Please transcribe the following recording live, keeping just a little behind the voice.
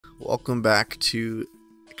Welcome back to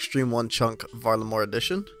Xtreme OneChunk Varlamore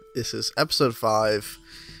edition. This is episode 5.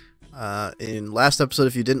 In last episode,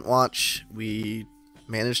 if you didn't watch, we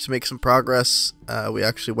managed to make some progress. We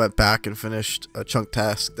actually went back and finished a chunk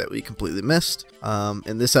task that we completely missed.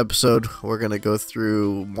 In this episode, we're going to go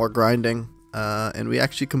through more grinding, and we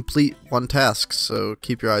actually complete one task, so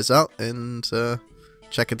keep your eyes out and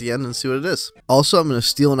check at the end and see what it is. Also, I'm going to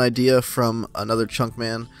steal an idea from another chunk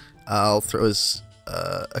man. I'll throw his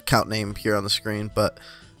account name here on the screen, but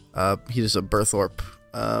he is a Varlamore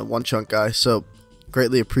OneChunk guy, so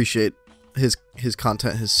greatly appreciate his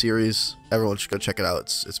content, his series. Everyone should go check it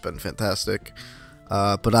out. It's been fantastic.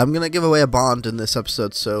 But I'm gonna give away a bond in this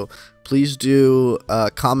episode, so please do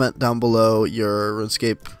comment down below your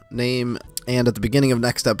RuneScape name, and at the beginning of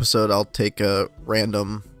next episode I'll take a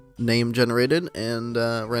random name generated and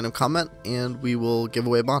random comment, and we will give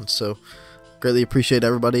away a bond. So greatly appreciate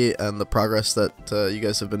everybody, and the progress that you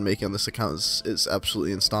guys have been making on this account is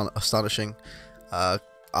absolutely astonishing.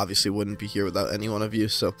 Obviously wouldn't be here without any one of you,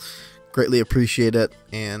 so greatly appreciate it,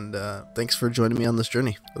 and thanks for joining me on this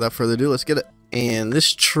journey. Without further ado, let's get it. And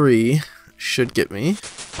this tree should get me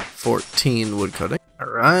 14 woodcutting.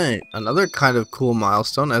 Alright, another kind of cool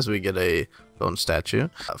milestone as we get a bone statue.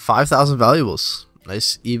 5,000 valuables.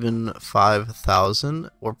 Nice even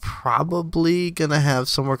 5,000. We're probably gonna have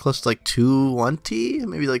somewhere close to like 220,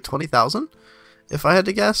 maybe like 20,000 if I had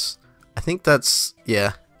to guess. I think that's,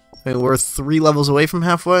 yeah, I mean, we're 3 levels away from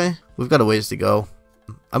halfway. We've got a ways to go.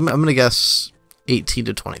 I'm gonna guess 18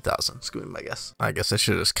 to 20,000. It's gonna be my guess. I guess I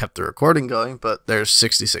should have just kept the recording going, but there's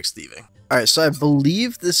 66 thieving. Alright, so I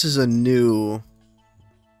believe this is a new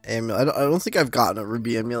amulet. I don't think I've gotten a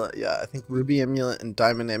ruby amulet yet. I think ruby amulet and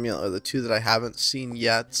diamond amulet are the two that I haven't seen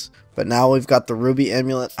yet. But now we've got the ruby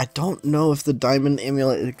amulet. I don't know if the diamond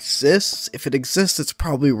amulet exists. If it exists, it's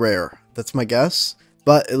probably rare. That's my guess.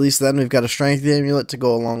 But at least then we've got a strength amulet to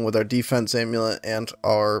go along with our defense amulet and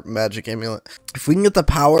our magic amulet. If we can get the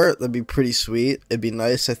power, that'd be pretty sweet. It'd be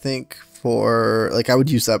nice, I think, for, like, I would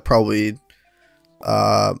use that probably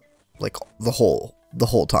like the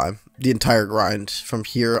whole time. The entire grind from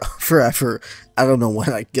here forever. I don't know when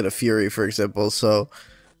I get a fury, for example, so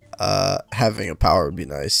having a power would be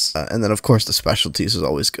nice. And then of course the specialties is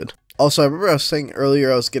always good. Also, I remember I was saying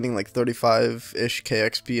earlier I was getting like 35-ish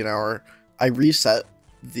KXP an hour. I reset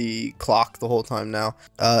the clock the whole time now,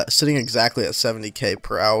 sitting exactly at 70k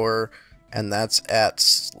per hour, and that's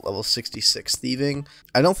at level 66 thieving.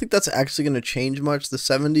 I don't think that's actually going to change much. The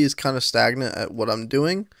 70 is kind of stagnant at what I'm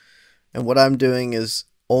doing, and what I'm doing is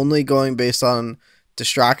only going based on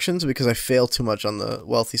distractions because I fail too much on the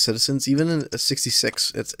wealthy citizens. Even at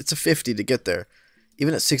 66, it's a 50 to get there.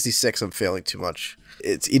 Even at 66, I'm failing too much.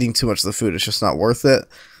 It's eating too much of the food. It's just not worth it.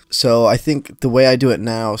 So I think the way I do it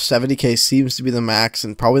now, 70k seems to be the max,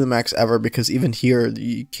 and probably the max ever, because even here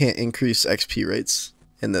you can't increase XP rates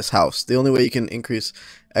in this house. The only way you can increase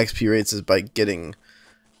XP rates is by getting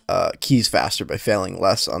keys faster, by failing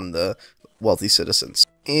less on the wealthy citizens.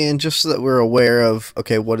 And just so that we're aware of,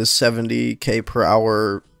 okay, what does 70k per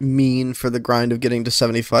hour mean for the grind of getting to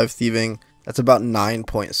 75 thieving? That's about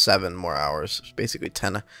 9.7 more hours. There's basically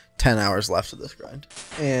 10 hours left of this grind.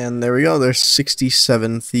 And there we go. There's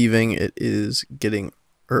 67 thieving. It is getting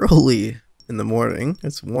early in the morning.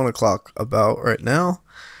 It's 1 o'clock about right now.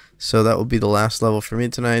 So that will be the last level for me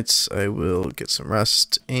tonight. I will get some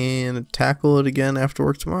rest and tackle it again after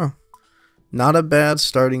work tomorrow. Not a bad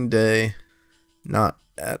starting day. Not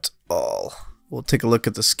at all. We'll take a look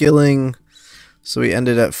at the skilling. So we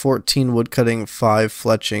ended at 14 woodcutting, 5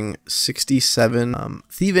 fletching, 67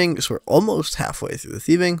 thieving. So we're almost halfway through the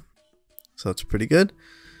thieving. So that's pretty good.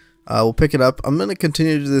 We'll pick it up. I'm going to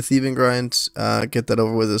continue to do the thieving grind, get that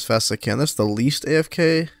over with as fast as I can. That's the least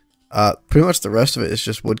AFK. Pretty much the rest of it is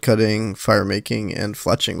just woodcutting, fire making, and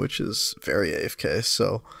fletching, which is very AFK.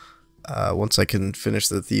 So once I can finish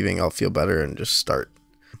the thieving, I'll feel better and just start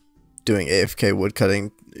doing AFK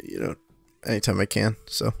woodcutting, you know, anytime I can.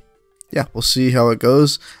 So yeah, we'll see how it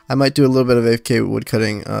goes. I might do a little bit of AFK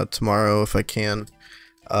woodcutting tomorrow if I can,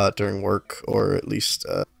 during work, or at least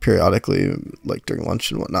periodically, like during lunch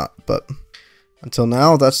and whatnot. But until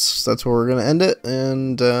now, that's where we're gonna end it.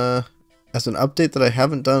 And as an update that I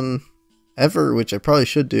haven't done ever, which I probably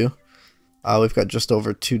should do, we've got just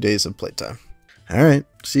over 2 days of playtime. All right,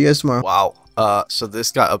 see you guys tomorrow. Wow. So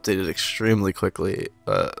this got updated extremely quickly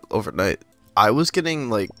overnight. I was getting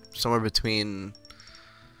like somewhere between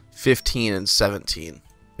 15 and 17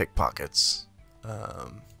 pickpockets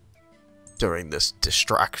during this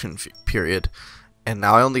distraction period, and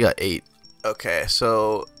now I only got 8. Okay,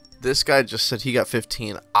 so this guy just said he got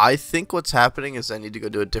 15. I think what's happening is I need to go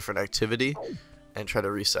do a different activity and try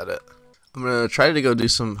to reset it. I'm gonna try to go do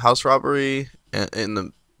some house robbery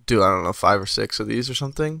and do, I don't know, 5 or 6 of these or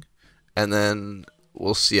something, and then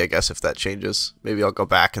we'll see, I guess, if that changes. Maybe I'll go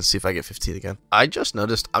back and see if I get 15 again. I just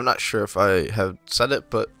noticed, I'm not sure if I have said it,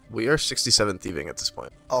 but we are 67 thieving at this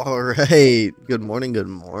point. All right, good morning, good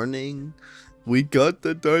morning. We got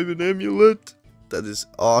the diamond amulet. That is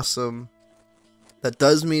awesome. That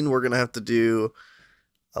does mean we're gonna have to do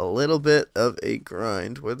a little bit of a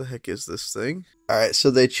grind. Where the heck is this thing? Alright,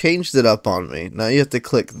 so they changed it up on me. Now you have to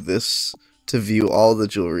click this to view all the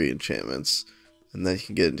jewelry enchantments, and then you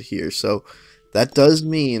can get into here. So that does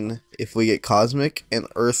mean if we get Cosmic and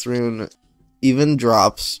Earth Rune even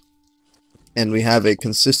drops, and we have a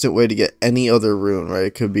consistent way to get any other rune, right?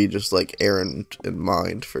 It could be just like Air and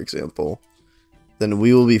Mind, for example. Then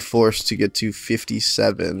we will be forced to get to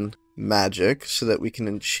 57 magic so that we can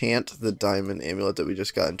enchant the diamond amulet that we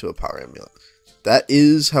just got into a power amulet. That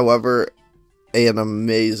is, however, an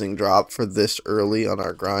amazing drop for this early on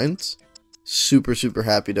our grinds. Super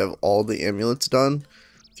happy to have all the amulets done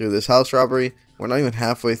through this house robbery. We're not even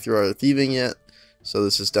halfway through our thieving yet, so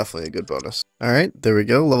this is definitely a good bonus. Alright, there we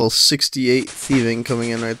go. Level 68 thieving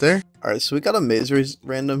coming in right there. Alright, so we got a maze race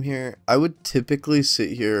random here. I would typically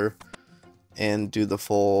sit here and do the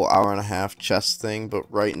full hour-and-a-half chest thing, but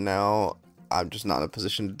right now I'm just not in a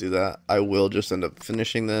position to do that. I will just end up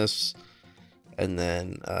finishing this and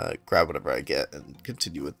then grab whatever I get and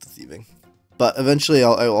continue with the thieving. But eventually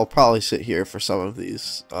I'll probably sit here for some of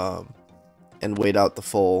these and wait out the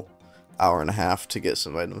full hour-and-a-half to get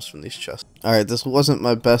some items from these chests. Alright, this wasn't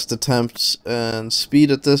my best attempt and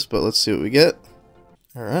speed at this, but let's see what we get.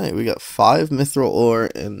 Alright, we got 5 mithril ore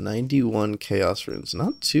and 91 chaos runes.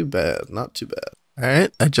 Not too bad, not too bad.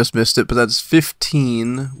 Alright, I just missed it, but that's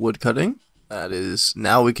 15 wood cutting. That is,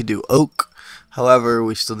 now we could do oak. However,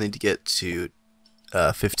 we still need to get to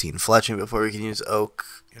 15 fletching before we can use oak,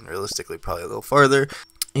 and realistically probably a little farther.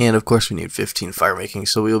 And of course we need 15 fire making,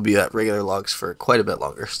 so we will be at regular logs for quite a bit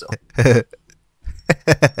longer still.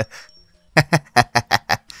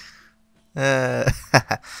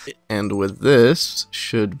 And with this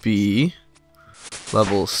should be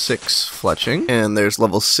level 6 fletching, and there's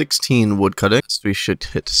level 16 wood cutting, so we should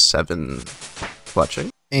hit 7 fletching,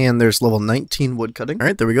 and there's level 19 wood cutting. All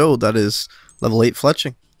right, there we go. That is level 8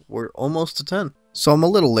 fletching. We're almost to 10. So I'm a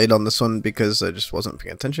little late on this one because I just wasn't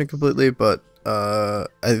paying attention completely, but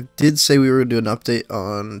I did say we were going to do an update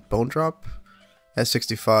on bone drop at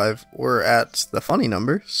 65. We're at the funny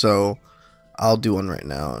number, so I'll do one right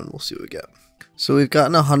now and we'll see what we get. So we've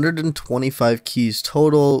gotten 125 keys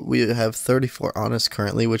total. We have 34 on us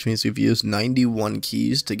currently, which means we've used 91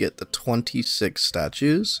 keys to get the 26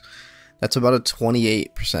 statues. That's about a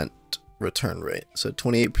 28% return rate. So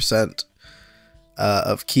 28%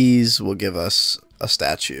 of keys will give us a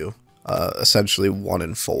statue. Essentially 1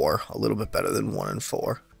 in 4. A little bit better than 1 in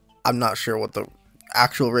 4. I'm not sure what the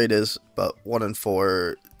actual rate is, but 1 in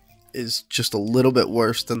 4 is just a little bit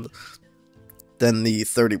worse than the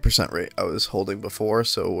 30% rate I was holding before,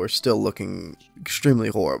 so we're still looking extremely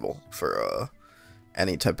horrible for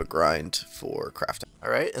any type of grind for crafting.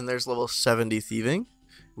 Alright, and there's level 70 thieving.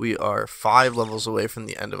 We are 5 levels away from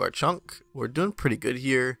the end of our chunk. We're doing pretty good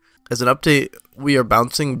here. As an update, we are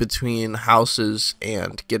bouncing between houses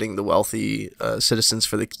and getting the wealthy citizens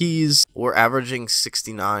for the keys. We're averaging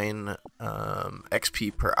 69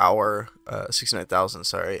 XP per hour, 69,000,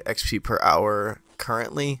 sorry, XP per hour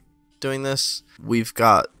currently doing this. We've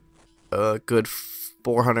got a good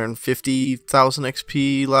 450,000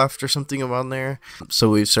 XP left or something around there. So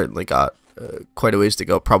we've certainly got quite a ways to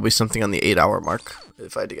go. Probably something on the 8-hour mark,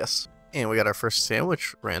 if I had to guess. And we got our first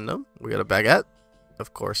sandwich random. We got a baguette,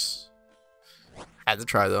 of course. Had to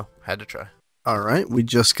try though. Had to try. Alright, we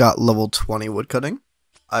just got level 20 woodcutting.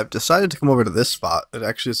 I've decided to come over to this spot. It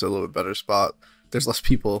actually is a little bit better spot. There's less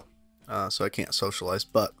people, so I can't socialize,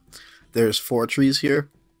 but there's 4 trees here.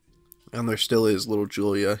 And there still is little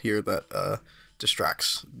Julia here that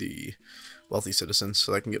distracts the wealthy citizens,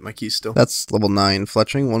 so I can get my keys still. That's level 9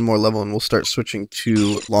 fletching. 1 more level and we'll start switching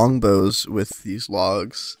to longbows with these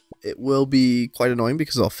logs. It will be quite annoying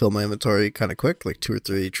because I'll fill my inventory kind of quick, like 2 or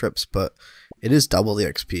 3 trips, but it is double the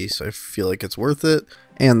XP, so I feel like it's worth it.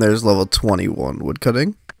 And there's level 21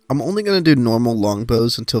 woodcutting. I'm only going to do normal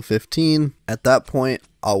longbows until 15. At that point,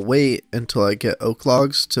 I'll wait until I get oak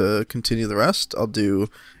logs to continue the rest. I'll do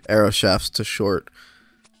arrow shafts to short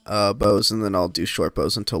bows, and then I'll do short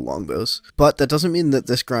bows until long bows. But that doesn't mean that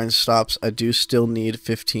this grind stops. I do still need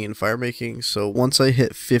 15 fire making, so once I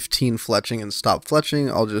hit 15 fletching and stop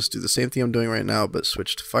fletching, I'll just do the same thing I'm doing right now, but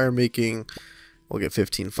switch to fire making. We'll get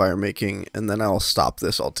 15 fire making, and then I'll stop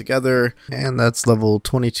this altogether, and that's level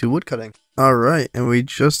 22 woodcutting. Alright, and we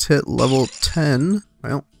just hit level 10.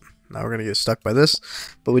 Well, now we're going to get stuck by this.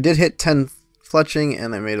 But we did hit 10 fletching,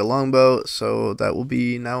 and I made a longbow, so that will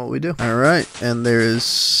be now what we do. Alright, and there is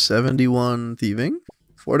 71 thieving.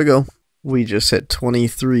 4 to go. We just hit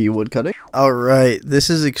 23 woodcutting. Alright, this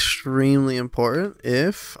is extremely important.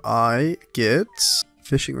 If I get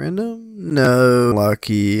fishing random? No.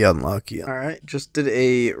 Lucky, unlucky. Alright, just did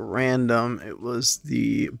a random. It was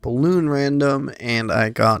the balloon random, and I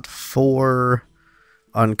got 4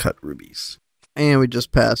 uncut rubies. And we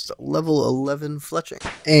just passed level 11 fletching.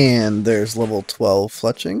 And there's level 12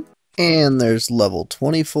 fletching. And there's level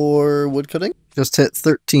 24 woodcutting. Just hit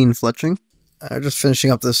 13 fletching. Just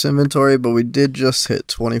finishing up this inventory, but we did just hit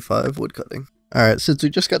 25 woodcutting. Alright, since we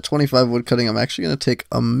just got 25 woodcutting, I'm actually going to take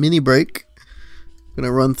a mini break. I'm going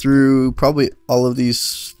to run through probably all of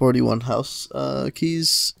these 41 house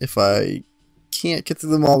keys. If I can't get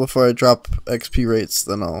through them all before I drop XP rates,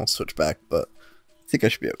 then I'll switch back, but I think I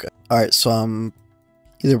should be okay. Alright, so I'm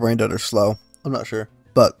either brain dead or slow. I'm not sure.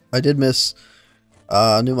 But I did miss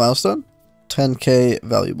a new milestone. 10k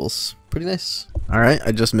valuables. Pretty nice. Alright,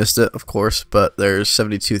 I just missed it, of course, but there's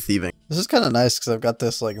 72 thieving. This is kind of nice because I've got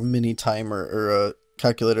this like mini timer or a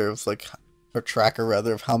calculator of like, or tracker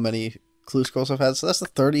rather, of how many clue scrolls I've had. So that's the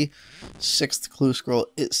 36th clue scroll.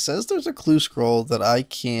 It says there's a clue scroll that I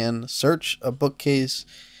can search a bookcase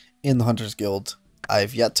in the Hunters Guild.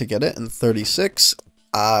 I've yet to get it in 36.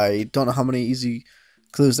 I don't know how many easy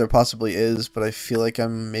clues there possibly is, but I feel like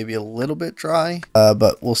I'm maybe a little bit dry.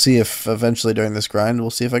 But we'll see if eventually during this grind,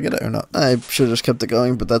 we'll see if I get it or not. I should have just kept it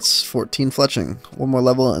going, but that's 14 fletching. One more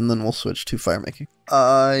level, and then we'll switch to fire making.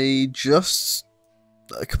 I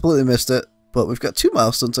completely missed it, but we've got 2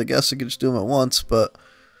 milestones. I guess I could just do them at once, but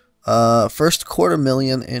first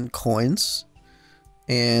 250,000 in coins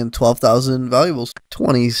and 12,000 valuables.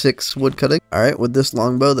 26 woodcutting. All right, with this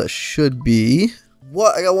longbow, that should be...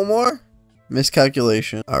 What? I got one more?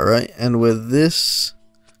 Miscalculation. Alright, and with this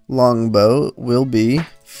longbow will be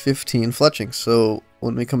 15 fletching. So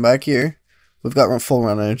when we come back here, we've got full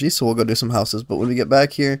round energy, so we'll go do some houses. But when we get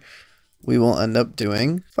back here, we will end up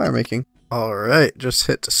doing fire making. Alright, just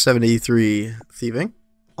hit 73 thieving.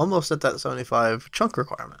 Almost at that 75 chunk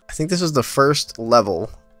requirement. I think this is the first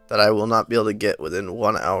level that I will not be able to get within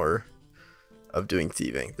 1 hour of doing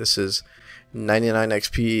thieving. This is 99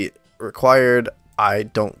 XP required. I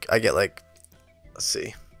get like, let's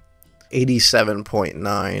see,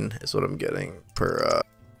 87.9 is what I'm getting per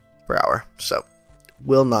hour. So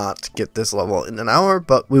will not get this level in an hour,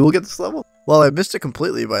 but we will get this level. Well, I missed it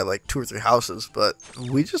completely by like 2 or 3 houses, but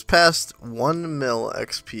we just passed 1 mil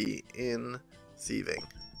XP in thieving.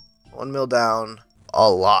 1 mil down, a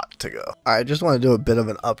lot to go. I just want to do a bit of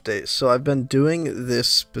an update. So I've been doing this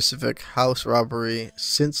specific house robbery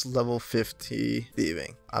since level 50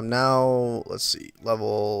 thieving. I'm now, let's see,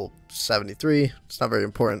 level 73. It's not very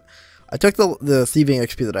important. I took the thieving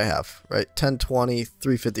XP that I have, right? 1020,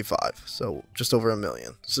 355. So just over 1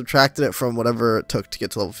 million. Subtracted it from whatever it took to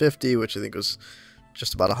get to level 50, which I think was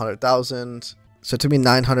just about 100,000. So it took me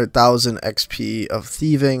 900,000 XP of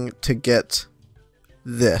thieving to get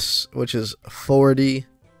this, which is 40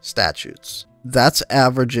 statutes. That's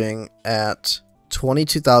averaging at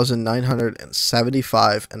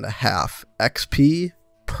 22,975.5 XP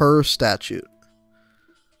per statute.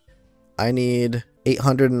 I need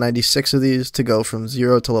 896 of these to go from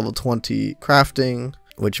 0 to level 20 crafting,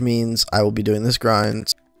 which means I will be doing this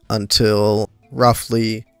grind until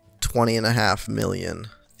roughly 20.5 million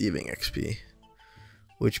thieving XP,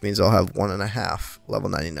 which means I'll have 1.5 level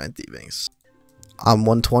 99 thievings. I'm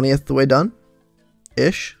 1/20th the way done,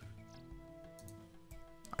 ish.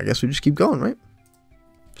 I guess we just keep going, right?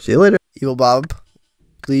 See you later. Evil Bob,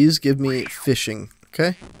 please give me fishing,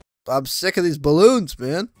 okay? I'm sick of these balloons,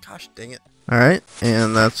 man. Gosh dang it. Alright,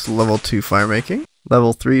 and that's level 2 fire making,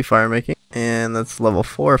 level 3 fire making, and that's level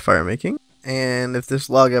 4 fire making. And if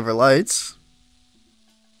this log ever lights,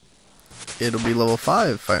 it'll be level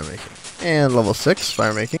 5 fire making, and level 6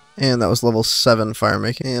 fire making. And that was level 7 fire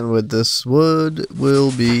making. And with this wood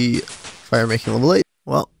will be fire making level 8.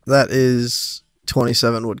 Well, that is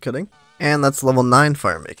 27 wood cutting. And that's level 9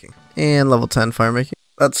 fire making. And level 10 fire making.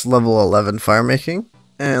 That's level 11 fire making.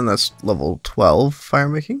 And that's level 12 fire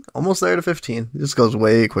making. Almost there to 15. This goes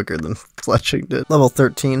way quicker than fletching did. Level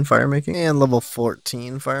 13 fire making. And level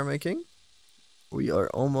 14 fire making. We are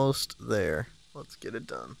almost there. Let's get it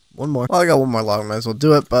done. One more. Well, I got one more log, might as well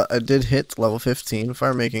do it, but I did hit level 15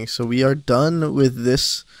 fire making, so we are done with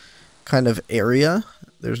this kind of area.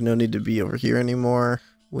 There's no need to be over here anymore.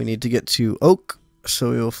 We need to get to oak,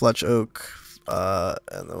 so we will fletch oak, and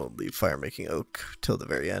then we'll leave fire making oak till the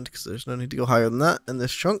very end, because there's no need to go higher than that in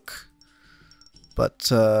this chunk. But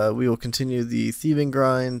we will continue the thieving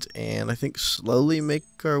grind, and I think slowly make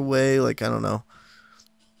our way, like, I don't know,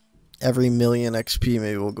 every million XP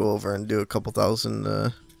maybe we'll go over and do a couple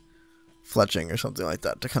thousand fletching or something like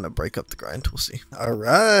that to kind of break up the grind. We'll see.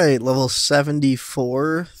 Alright, level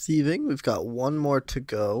 74 thieving. We've got one more to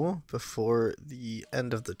go before the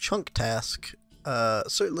end of the chunk task.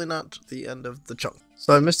 Certainly not the end of the chunk.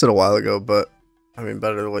 So I missed it a while ago, but I mean,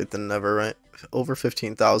 better late than never, right? Over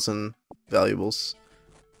 15,000 valuables.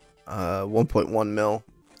 1.1 mil.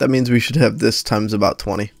 That means we should have this times about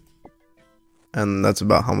 20. And that's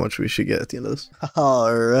about how much we should get at the end of this.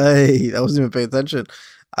 Alright, I wasn't even paying attention.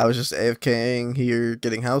 I was just AFKing here,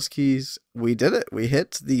 getting house keys. We did it. We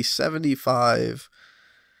hit the 75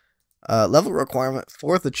 level requirement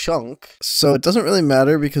for the chunk. So it doesn't really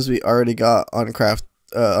matter because we already got uncut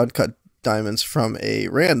diamonds from a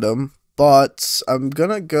random. But I'm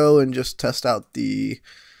gonna go and just test out the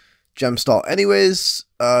gem stall anyways,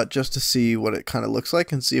 just to see what it kind of looks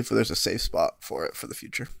like and see if there's a safe spot for it for the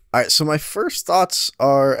future. Alright, so my first thoughts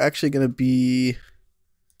are actually going to be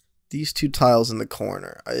these two tiles in the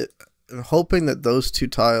corner. I'm hoping that those two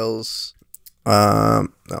tiles, that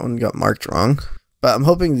one got marked wrong, but I'm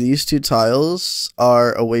hoping these two tiles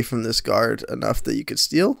are away from this guard enough that you could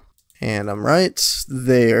steal. And I'm right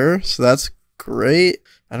there, so that's great.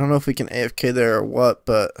 I don't know if we can AFK there or what,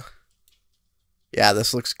 but yeah,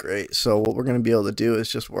 this looks great. So what we're going to be able to do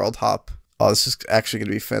is just world hop. Oh, this is actually going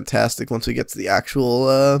to be fantastic once we get to the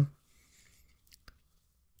actual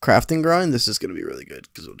crafting grind. This is going to be really good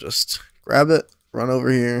because we'll just grab it, run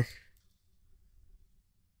over here,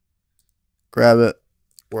 grab it,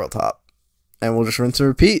 world hop, and we'll just rinse and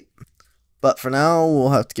repeat. But for now, we'll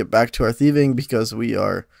have to get back to our thieving because we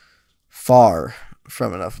are far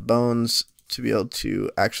from enough bones to be able to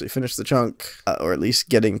actually finish the chunk, or at least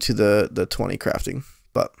getting to the 20 crafting.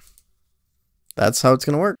 But that's how it's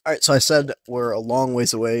going to work. Alright, so I said we're a long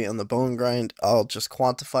ways away on the bone grind. I'll just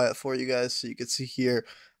quantify it for you guys so you can see here.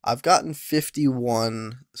 I've gotten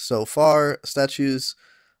 51 so far statues.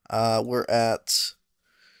 We're at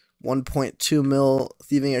 1.2 mil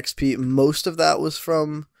thieving XP. Most of that was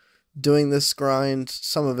from doing this grind.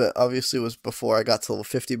 Some of it obviously was before I got to level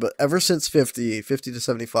 50, but ever since 50 to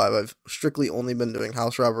 75, I've strictly only been doing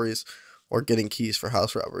house robberies or getting keys for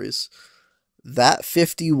house robberies. That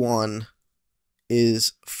 51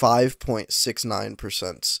 is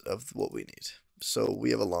 5.69% of what we need. So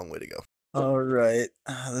we have a long way to go. All right,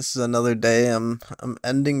 this is another day. I'm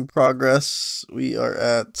ending progress. We are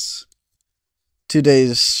at 2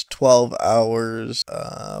 days, 12 hours,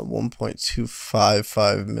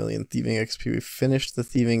 1.255 million thieving XP. We finished the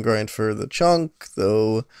thieving grind for the chunk,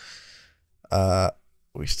 though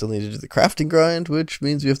we still need to do the crafting grind, which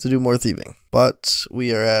means we have to do more thieving. But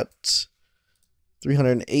we are at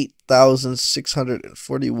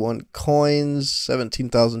 308,641 coins,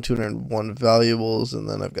 17,201 valuables, and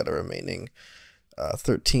then I've got a remaining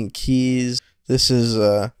 13 keys. This is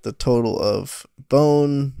the total of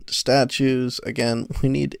bone statues. Again, we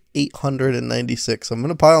need 896. I'm going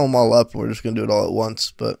to pile them all up. We're just going to do it all at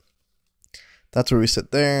once, but that's where we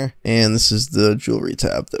sit there. And this is the jewelry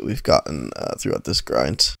tab that we've gotten throughout this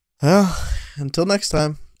grind. Well, until next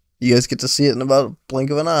time. You guys get to see it in about a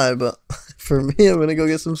blink of an eye, but for me, I'm going to go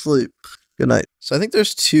get some sleep. Good night. So I think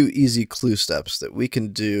there's 2 easy clue steps that we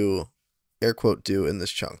can do, air quote, do in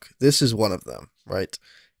this chunk. This is one of them, right?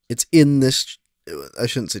 It's in this, I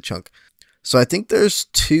shouldn't say chunk. So I think there's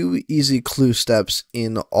 2 easy clue steps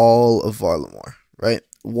in all of Varlamore, right?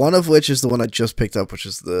 One of which is the one I just picked up, which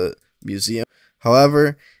is the museum.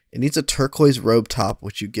 However, it needs a turquoise robe top,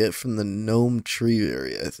 which you get from the gnome tree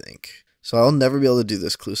area, I think. So I'll never be able to do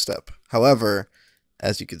this clue step. However,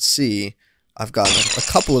 as you can see, I've gotten a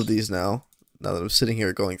couple of these now that I'm sitting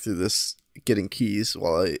here going through this, getting keys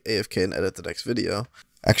while I AFK and edit the next video.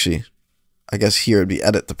 Actually, I guess here would be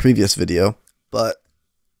edit the previous video. But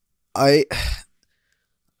I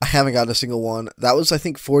haven't gotten a single one. That was, I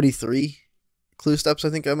think, 43 clue steps,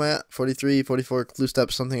 I think I'm at. 43, 44 clue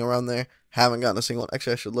steps, something around there. Haven't gotten a single one.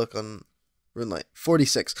 Actually, I should look on RuneLight.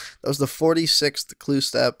 46. That was the 46th clue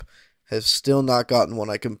step. Have still not gotten one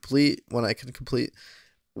I can complete.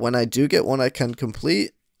 When I do get one I can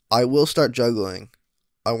complete, I will start juggling.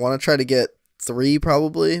 I want to try to get 3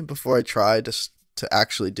 probably before I try to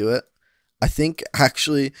actually do it. I think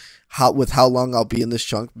actually with how long I'll be in this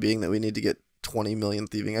chunk, being that we need to get 20 million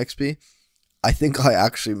thieving XP, I think I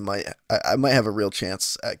actually might have a real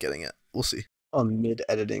chance at getting it. We'll see. I'm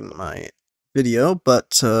mid-editing my video, but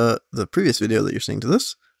the previous video that you're seeing to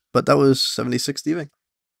this, but that was 76 thieving.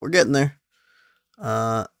 We're getting there.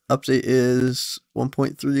 Update is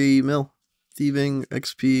 1.3 mil thieving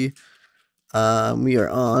XP, We are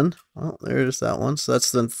on. Well, there's that one. So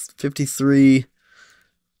that's the 53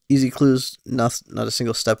 easy clues. Not a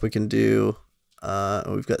single step we can do.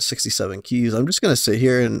 We've got 67 keys. I'm just gonna sit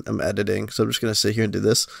here and I'm editing, so I'm just gonna sit here and do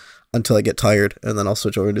this until I get tired, and then I'll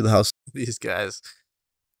switch over to the house. These guys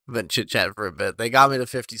have been chit-chatting for a bit. They got me to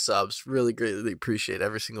 50 subs. Really greatly appreciate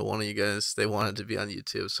every single one of you guys. They wanted to be on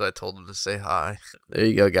YouTube, so I told them to say hi. There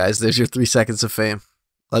you go, guys. There's your 3 seconds of fame.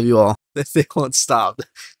 Love you all. They won't stop.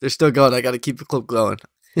 They're still going. I got to keep the clip going.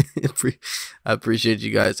 I appreciate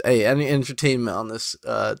you guys. Hey, any entertainment on this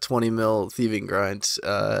 20 mil thieving grind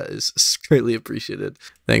is greatly appreciated.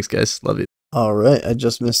 Thanks, guys. Love you. All right, I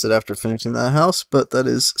just missed it after finishing that house, but that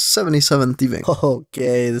is 77 thieving.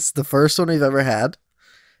 Okay, this is the first one we've ever had,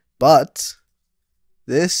 but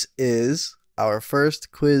this is our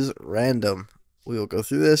first quiz random. We will go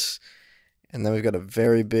through this, and then we've got a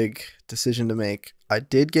very big decision to make. I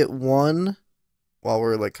did get one, while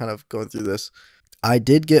we're like kind of going through this, I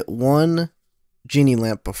did get one genie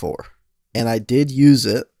lamp before, and I did use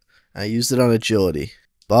it. I used it on agility,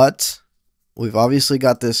 but we've obviously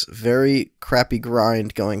got this very crappy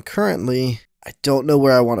grind going currently. I don't know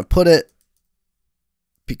where I want to put it,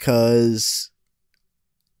 because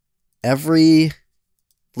every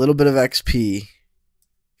little bit of XP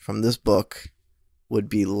from this book would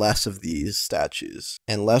be less of these statues,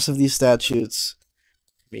 and less of these statues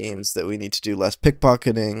means that we need to do less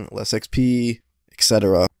pickpocketing, less XP,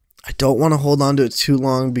 etc. I don't want to hold on to it too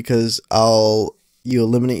long, because you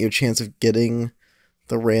eliminate your chance of getting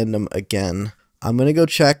the random again. I'm going to go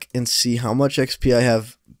check and see how much XP I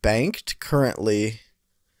have banked currently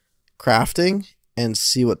crafting, and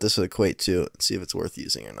see what this would equate to, and see if it's worth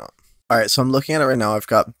using or not. Alright, so I'm looking at it right now. I've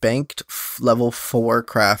got banked level 4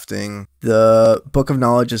 crafting. The Book of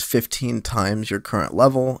Knowledge is 15 times your current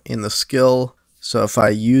level in the skill. So if I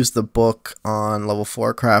use the book on level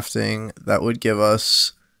 4 crafting, that would give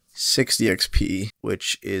us 60 XP,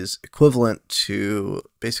 which is equivalent to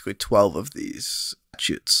basically 12 of these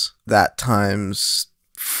statutes. That times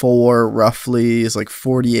 4 roughly is like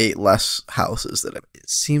 48 less houses. It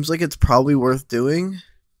seems like it's probably worth doing,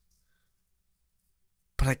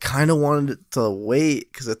 but I kind of wanted it to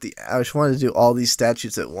wait, because I just wanted to do all these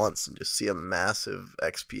statutes at once and just see a massive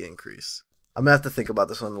XP increase. I'm gonna have to think about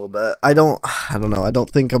this one a little bit. I don't know. I don't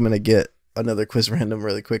think I'm gonna get another quiz random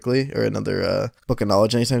really quickly, or another Book of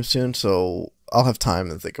Knowledge anytime soon. So I'll have time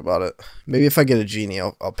to think about it. Maybe if I get a genie,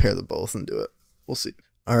 I'll pair the both and do it. We'll see.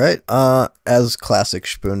 All right. As classic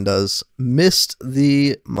Schpune does, missed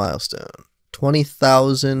the milestone.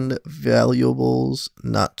 20,000 valuables.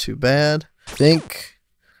 Not too bad. I think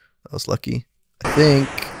I was lucky. I think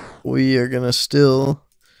we are gonna still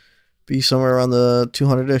be somewhere around the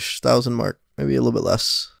 200-ish thousand mark. Maybe a little bit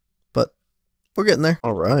less, but we're getting there.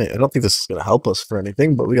 All right. I don't think this is going to help us for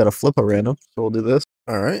anything, but we got to flip a random, so we'll do this.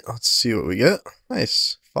 All right. Let's see what we get.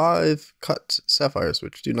 Nice. 5 cut sapphires,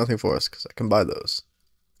 which do nothing for us because I can buy those.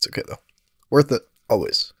 It's okay, though. Worth it.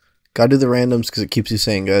 Always. Got to do the randoms because it keeps you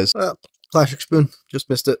saying, guys. Classic Schpune. Just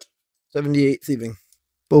missed it. 78 thieving.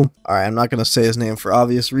 Boom. All right. I'm not going to say his name for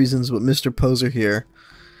obvious reasons, but Mr. Poser here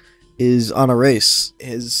is on a race.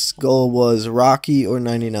 His goal was Rocky or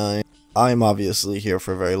 99. I'm obviously here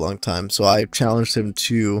for a very long time, so I challenged him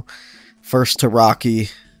to first to Rocky,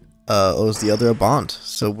 owes the other a bond.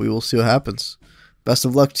 So we will see what happens. Best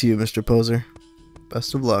of luck to you, Mr. Poser.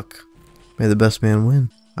 Best of luck. May the best man win.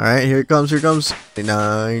 Alright, here it comes, here it comes.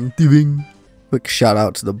 99 thieving. Quick shout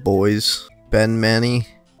out to the boys. Ben Manny,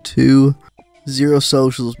 2. 0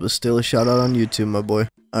 socials, but still a shout out on YouTube, my boy.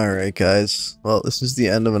 Alright, guys. Well, this is the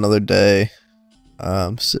end of another day.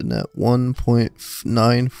 I'm sitting at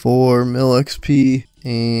 1.94 mil XP,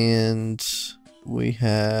 and we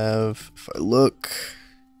have, if I look,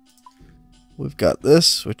 we've got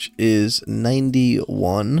this, which is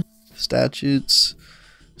 91 statutes,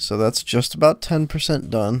 so that's just about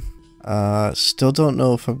 10% done. Still don't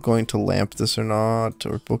know if I'm going to lamp this or not,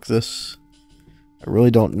 or book this. I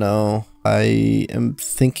really don't know. I am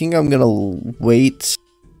thinking I'm gonna wait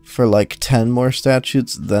for like 10 more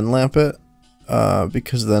statutes, then lamp it.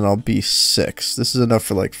 Because then I'll be 6. This is enough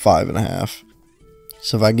for like 5.5.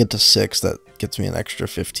 So if I get to 6, that gets me an extra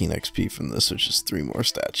 15 XP from this, which is 3 more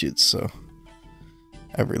statutes. So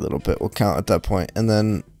every little bit will count at that point. And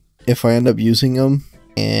then if I end up using them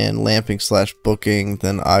and lamping / booking,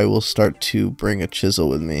 then I will start to bring a chisel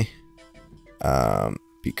with me.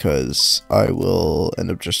 Because I will end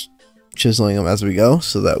up just chiseling them as we go.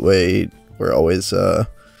 So that way we're always the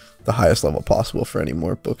highest level possible for any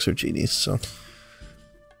more books or genies. So,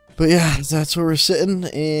 but yeah, that's where we're sitting,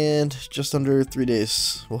 and just under 3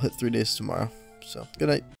 days. We'll hit 3 days tomorrow. So good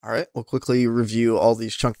night. All right, we'll quickly review all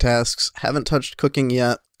these chunk tasks. Haven't touched cooking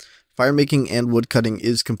yet. Fire making and wood cutting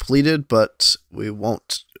is completed, but we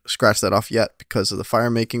won't scratch that off yet because of the fire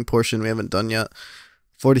making portion we haven't done yet.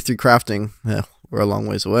 43 crafting, yeah, we're a long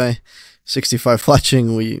ways away. 65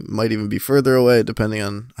 fletching, we might even be further away depending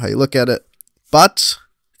on how you look at it. But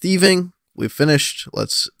thieving, we've finished.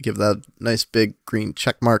 Let's give that a nice big green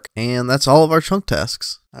check mark. And that's all of our chunk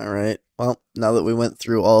tasks. All right. Well, now that we went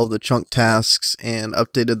through all of the chunk tasks and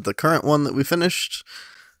updated the current one that we finished,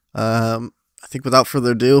 I think without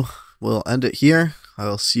further ado, we'll end it here.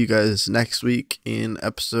 I'll see you guys next week in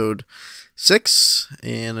episode 6.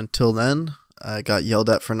 And until then, I got yelled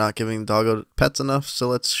at for not giving doggo pets enough. So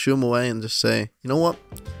let's shoo him away and just say, you know what?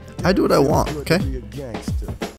 I do what I want, okay?